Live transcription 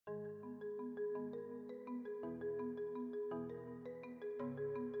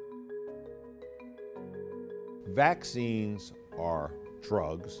Vaccines are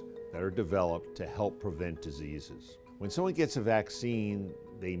drugs that are developed to help prevent diseases. When someone gets a vaccine,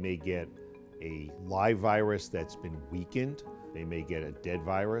 they may get a live virus that's been weakened. They may get a dead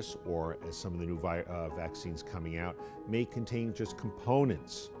virus, or as some of the new vaccines coming out, may contain just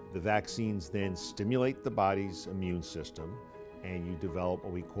components. The vaccines then stimulate the body's immune system, and you develop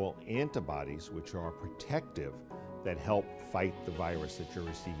what we call antibodies, which are protective, that help fight the virus that you're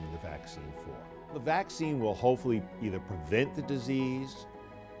receiving the vaccine for. The vaccine will hopefully either prevent the disease,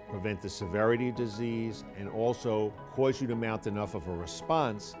 prevent the severity of disease, and also cause you to mount enough of a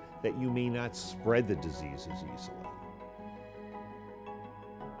response that you may not spread the disease as easily.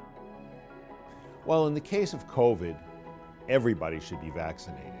 Well, in the case of COVID, everybody should be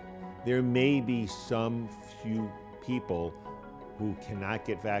vaccinated. There may be some few people who cannot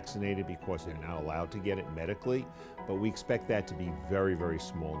get vaccinated because they're not allowed to get it medically, but we expect that to be a very, very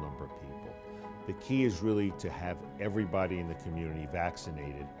small number of people. The key is really to have everybody in the community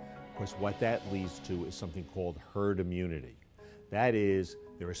vaccinated, because what that leads to is something called herd immunity. That is,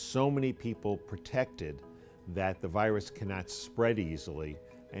 there are so many people protected that the virus cannot spread easily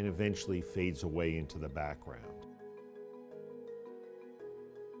and eventually fades away into the background.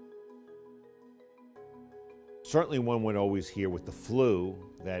 Certainly one would always hear with the flu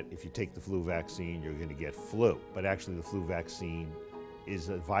that if you take the flu vaccine, you're going to get flu. But actually the flu vaccine is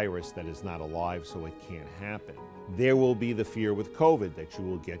a virus that is not alive, so it can't happen. There will be the fear with COVID that you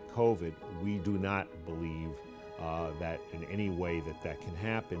will get COVID. We do not believe that in any way that can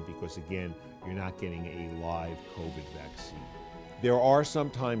happen, because again, you're not getting a live COVID vaccine. There are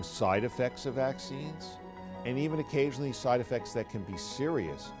sometimes side effects of vaccines, and even occasionally side effects that can be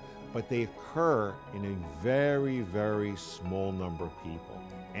serious, but they occur in a very, very small number of people.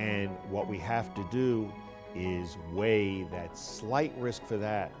 And what we have to do is weigh that slight risk for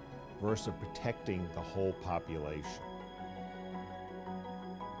that versus protecting the whole population.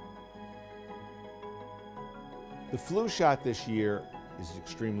 The flu shot this year is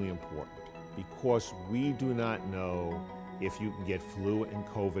extremely important because we do not know if you can get flu and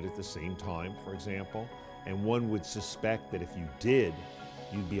COVID at the same time, for example, and one would suspect that if you did,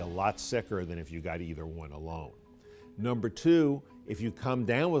 you'd be a lot sicker than if you got either one alone. Number two, if you come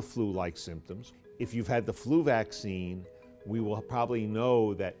down with flu-like symptoms, if you've had the flu vaccine, we will probably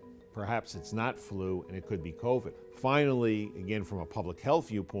know that perhaps it's not flu and it could be COVID. Finally, again, from a public health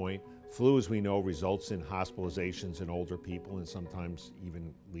viewpoint, flu, as we know, results in hospitalizations in older people and sometimes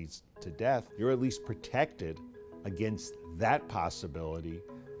even leads to death. You're at least protected against that possibility,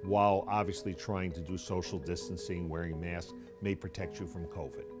 while obviously trying to do social distancing, wearing masks may protect you from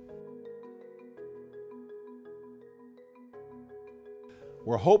COVID.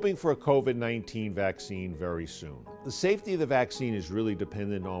 We're hoping for a COVID-19 vaccine very soon. The safety of the vaccine is really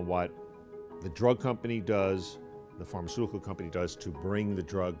dependent on what the drug company does, the pharmaceutical company does to bring the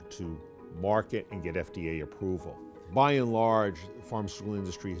drug to market and get FDA approval. By and large, the pharmaceutical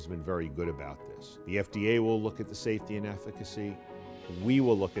industry has been very good about this. The FDA will look at the safety and efficacy. We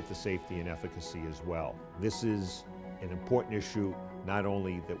will look at the safety and efficacy as well. This is an important issue, not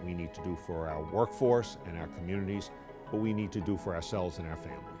only that we need to do for our workforce and our communities, but we need to do for ourselves and our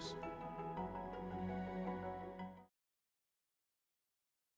families.